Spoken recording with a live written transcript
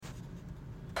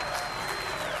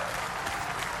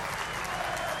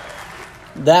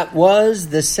That was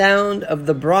the sound of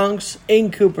the Bronx in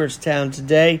Cooperstown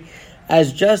today,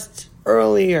 as just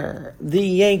earlier, the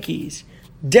Yankees,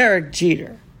 Derek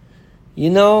Jeter.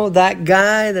 You know, that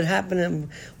guy that happened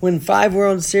to win 5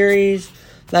 World Series,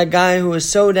 that guy who was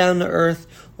so down to earth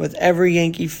with every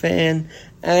Yankee fan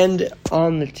and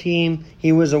on the team.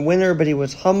 He was a winner, but he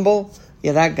was humble.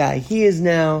 Yeah, that guy. He is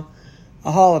now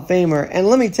a Hall of Famer. And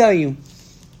let me tell you,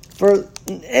 for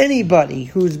anybody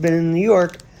who's been in New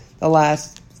York the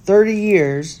last 30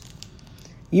 years,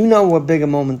 you know what big a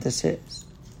moment this is.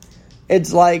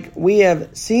 It's like we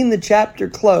have seen the chapter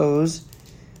close,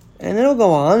 and it'll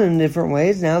go on in different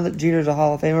ways now that Jeter's a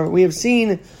Hall of Famer. But we have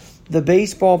seen the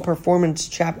baseball performance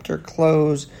chapter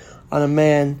close on a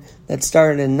man that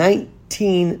started in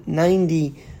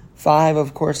 1995,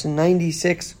 of course, in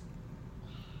 96.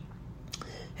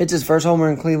 Hits his first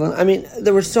homer in Cleveland. I mean,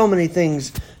 there were so many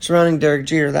things surrounding Derek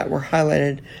Jeter that were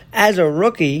highlighted as a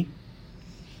rookie.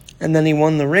 And then he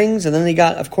won the rings. And then he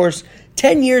got, of course,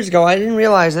 10 years ago, I didn't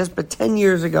realize this, but 10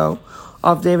 years ago,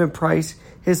 off David Price,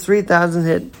 his 3,000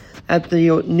 hit at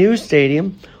the new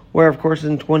stadium, where, of course,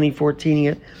 in 2014 he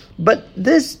hit. But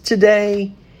this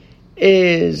today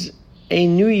is a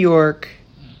New York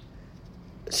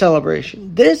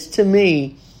celebration. This, to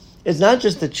me, is not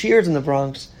just the cheers in the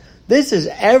Bronx. This is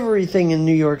everything in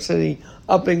New York City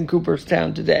up in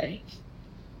Cooperstown today.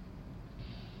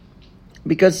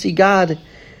 Because, see, God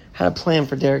had a plan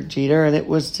for Derek Jeter, and it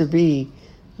was to be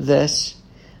this.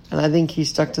 And I think he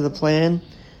stuck to the plan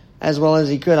as well as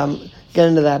he could. I'm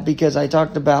getting into that because I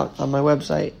talked about on my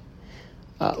website,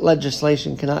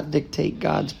 legislation cannot dictate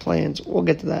God's plans. We'll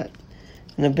get to that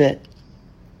in a bit.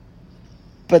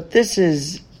 But this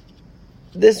was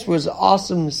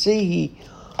awesome to see. He,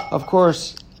 of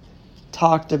course,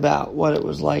 talked about what it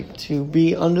was like to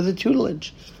be under the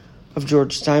tutelage of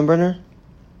George Steinbrenner,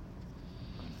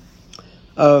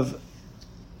 of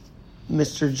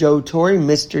Mr. Joe Torre,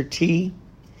 Mr. T,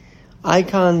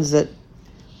 icons that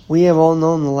we have all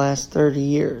known the last 30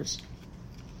 years.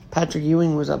 Patrick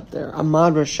Ewing was up there.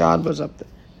 Ahmad Rashad was up there.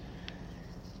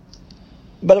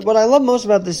 But what I love most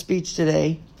about this speech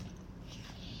today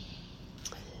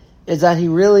is that he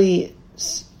really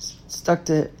stuck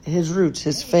to his roots,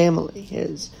 his family,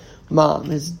 his mom,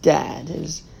 his dad,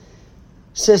 his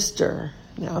sister,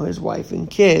 now his wife and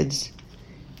kids.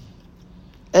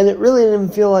 And it really didn't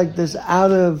feel like this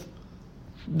out of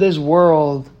this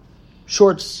world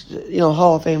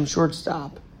Hall of Fame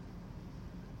shortstop.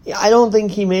 I don't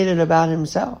think he made it about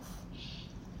himself.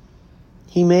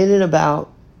 He made it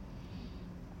about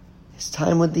his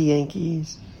time with the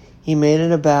Yankees. He made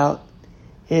it about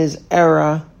his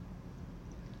era.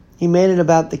 He made it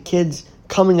about the kids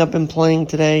coming up and playing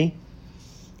today.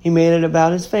 He made it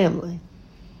about his family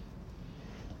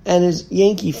and his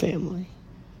Yankee family.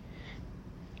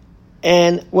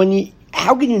 And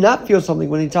how can you not feel something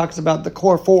when he talks about the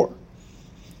core four?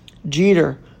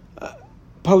 Jeter,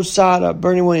 Posada,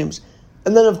 Bernie Williams,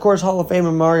 and then, of course, Hall of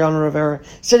Famer Mariano Rivera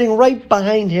sitting right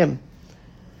behind him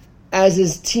as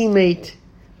his teammate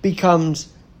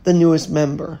becomes the newest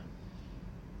member.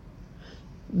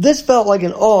 This felt like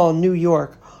an all New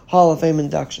York Hall of Fame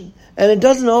induction, and it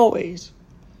doesn't always.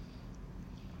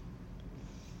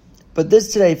 But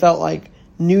this today felt like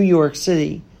New York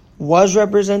City was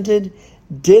represented,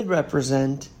 did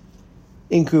represent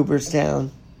in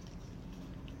Cooperstown.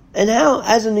 And how,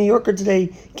 as a New Yorker today,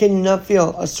 can you not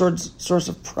feel a source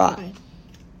of pride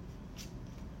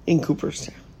in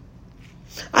Cooperstown?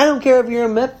 I don't care if you're a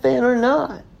Met fan or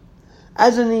not.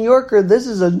 As a New Yorker, this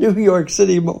is a New York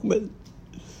City moment.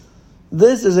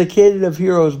 This is a Canyon of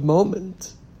Heroes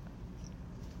moment.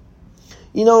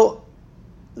 You know,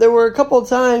 there were a couple of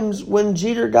times when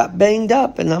Jeter got banged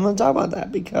up, and I'm going to talk about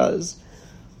that because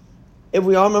if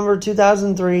we all remember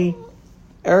 2003,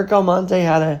 Eric Almonte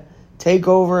had to take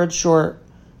over at short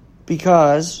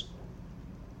because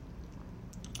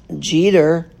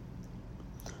Jeter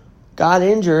got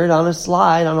injured on a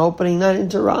slide on opening night in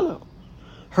Toronto.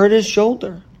 Hurt his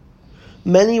shoulder.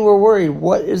 Many were worried,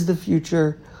 what is the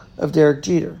future of Derek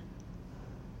Jeter?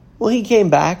 Well, he came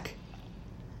back,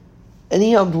 and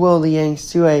he helped will the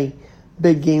Yanks to a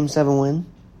big Game 7 win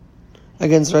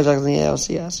against the Red Sox in the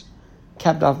ALCS,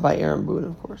 capped off by Aaron Boone,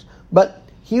 of course. But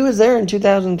he was there in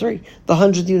 2003, the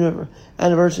 100th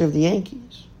anniversary of the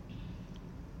Yankees.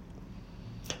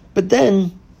 But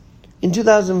then, in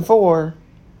 2004,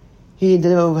 he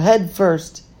dove head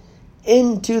first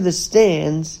into the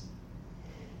stands.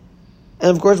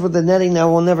 And of course, with the netting now,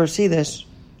 we'll never see this.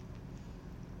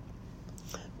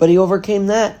 But he overcame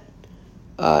that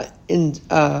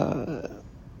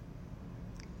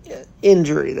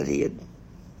injury that he had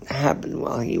happened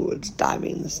while he was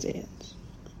diving in the stands.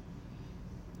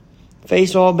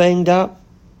 Face all banged up.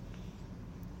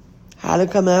 Had to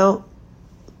come out.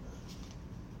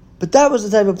 But that was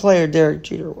the type of player Derek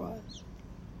Jeter was.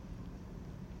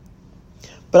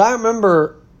 But I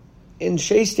remember in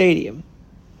Shea Stadium,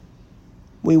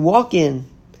 we walk in,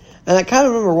 and I kind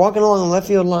of remember walking along the left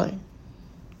field line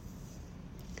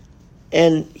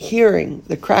and hearing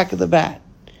the crack of the bat.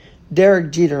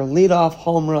 Derek Jeter leadoff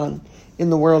home run in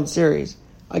the World Series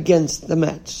against the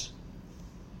Mets.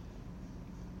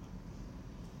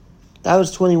 That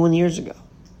was 21 years ago.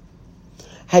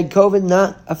 Had COVID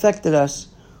not affected us,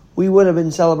 we would have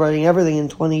been celebrating everything in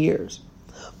 20 years.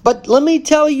 But let me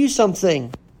tell you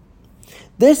something.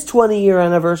 This 20-year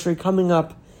anniversary coming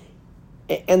up,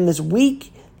 and this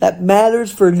week that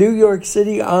matters for New York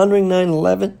City honoring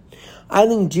 9/11, I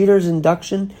think Jeter's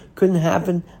induction couldn't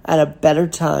happen at a better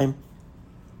time.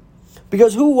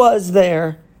 Because who was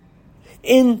there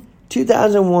in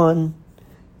 2001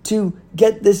 to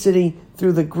get this city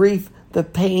through the grief, the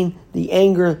pain, the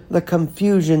anger, the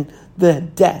confusion, the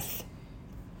death?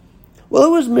 Well,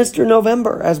 it was Mr.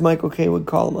 November, as Michael Kay would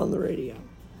call him on the radio.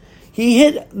 He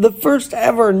hit the first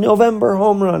ever November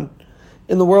home run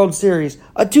in the World Series.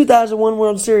 A 2001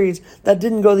 World Series that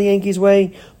didn't go the Yankees'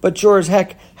 way, but sure as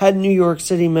heck had New York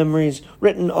City memories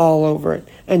written all over it.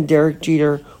 And Derek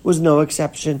Jeter was no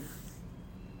exception.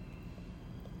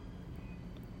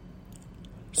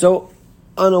 So,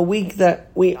 on a week that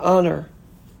we honor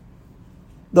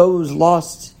those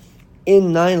lost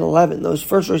in 9/11, those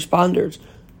first responders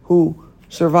who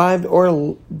survived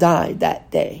or died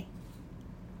that day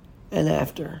and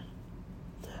after.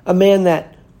 A man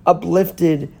that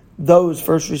uplifted those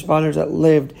first responders that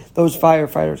lived, those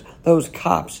firefighters, those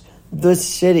cops, the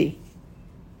city.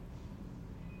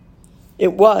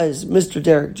 It was Mr.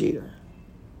 Derek Jeter.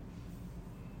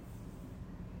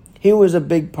 He was a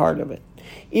big part of it.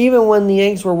 Even when the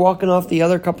Yanks were walking off the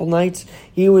other couple nights,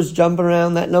 he was jumping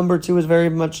around. That number 2 was very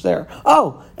much there.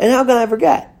 Oh, and how can I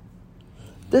forget?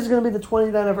 This is going to be the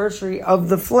 20th anniversary of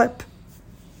the flip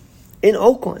in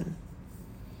Oakland.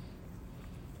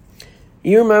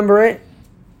 You remember it?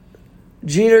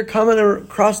 Jeter coming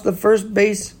across the first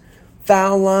base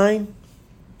foul line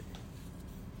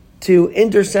to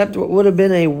intercept what would have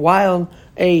been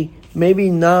a maybe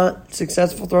not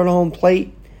successful throw to home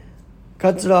plate.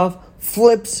 Cuts it off,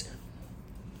 flips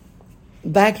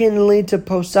back in the lead to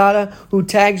Posada, who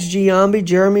tags Jeremy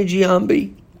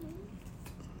Giambi.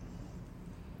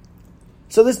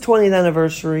 So this 20th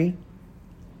anniversary,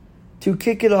 to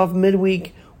kick it off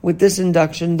midweek with this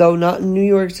induction, though not in New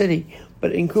York City,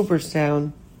 but in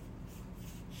Cooperstown,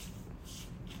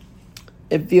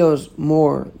 it feels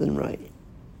more than right.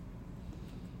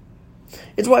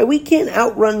 It's why we can't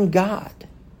outrun God.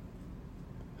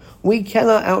 We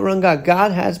cannot outrun God.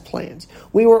 God has plans.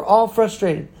 We were all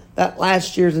frustrated that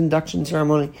last year's induction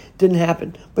ceremony didn't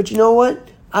happen. But you know what?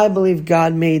 I believe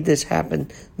God made this happen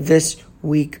this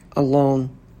week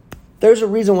alone. There's a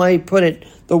reason why he put it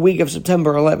the week of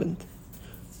September 11th.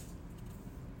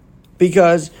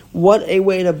 Because what a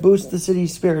way to boost the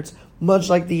city's spirits, much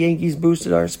like the Yankees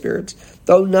boosted our spirits.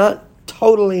 Though not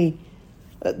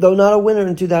a winner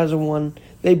in 2001,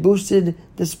 they boosted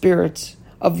the spirits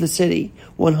of the city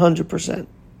 100%.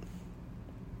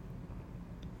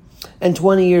 And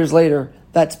 20 years later,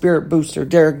 that spirit booster,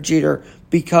 Derek Jeter,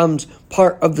 becomes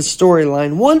part of the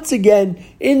storyline once again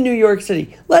in New York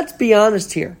City. Let's be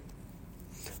honest here.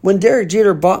 When Derek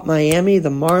Jeter bought Miami, the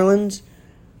Marlins,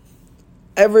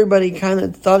 everybody kind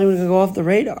of thought he was going to go off the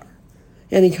radar.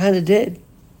 And he kind of did.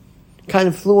 Kind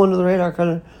of flew under the radar, kind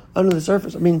of under the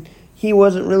surface. I mean, he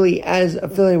wasn't really as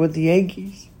affiliated with the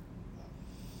Yankees.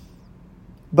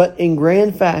 But in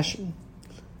grand fashion,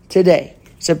 today,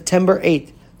 September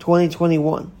 8th,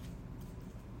 2021,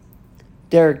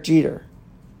 Derek Jeter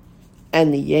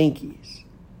and the Yankees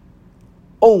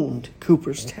owned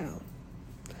Cooperstown.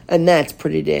 And that's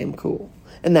pretty damn cool.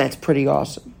 And that's pretty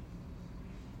awesome.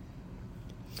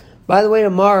 By the way,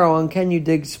 tomorrow on Can You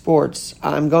Dig Sports,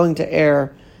 I'm going to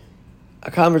air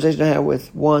a conversation I had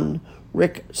with one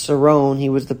Rick Cerrone. He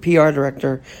was the PR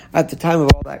director at the time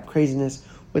of all that craziness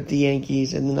with the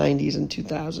Yankees in the 90s and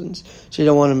 2000s. So you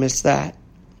don't want to miss that.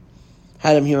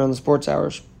 Had him here on the Sports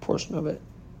Hours portion of it.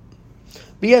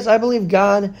 But yes, I believe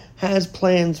God has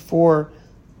plans for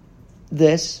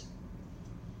this.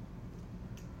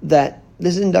 That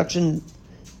this induction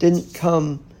didn't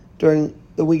come during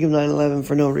the week of 9/11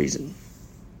 for no reason.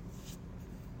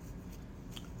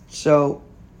 So,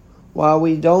 while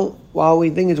we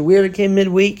think it's weird it came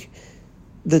midweek,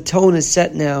 the tone is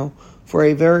set now for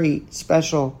a very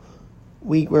special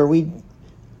week where we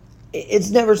it's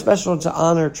never special to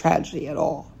honor tragedy at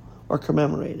all, or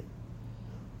commemorate it,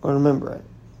 or remember it.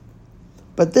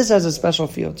 But this has a special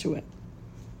feel to it.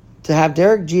 To have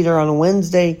Derek Jeter on a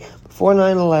Wednesday before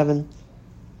 9/11,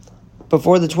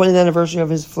 before the 20th anniversary of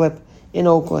his flip in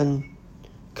Oakland,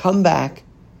 come back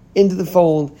into the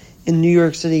fold in New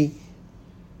York City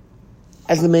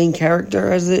as the main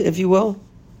character, if you will.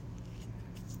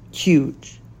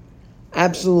 Huge.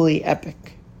 Absolutely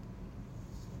epic.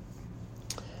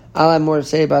 I'll have more to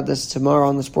say about this tomorrow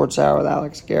on the Sports Hour with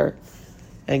Alex Garrett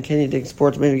and Kenny Dick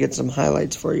Sports. Maybe get some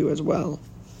highlights for you as well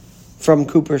from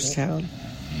Cooperstown.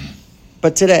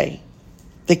 But today,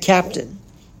 the captain,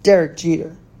 Derek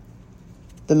Jeter,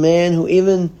 the man who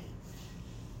even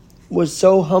was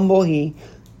so humble he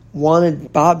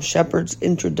wanted Bob Shepard's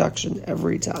introduction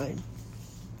every time.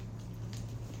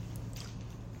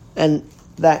 And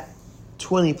that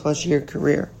 20-plus year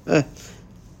career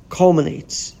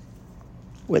culminates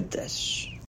with this.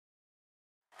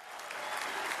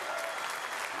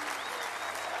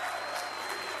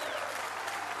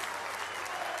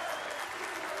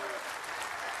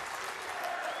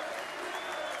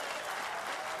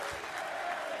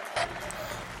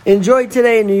 Enjoy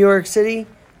today in New York City.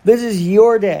 This is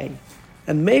your day.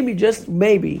 And maybe, just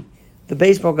maybe, the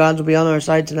baseball gods will be on our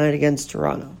side tonight against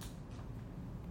Toronto.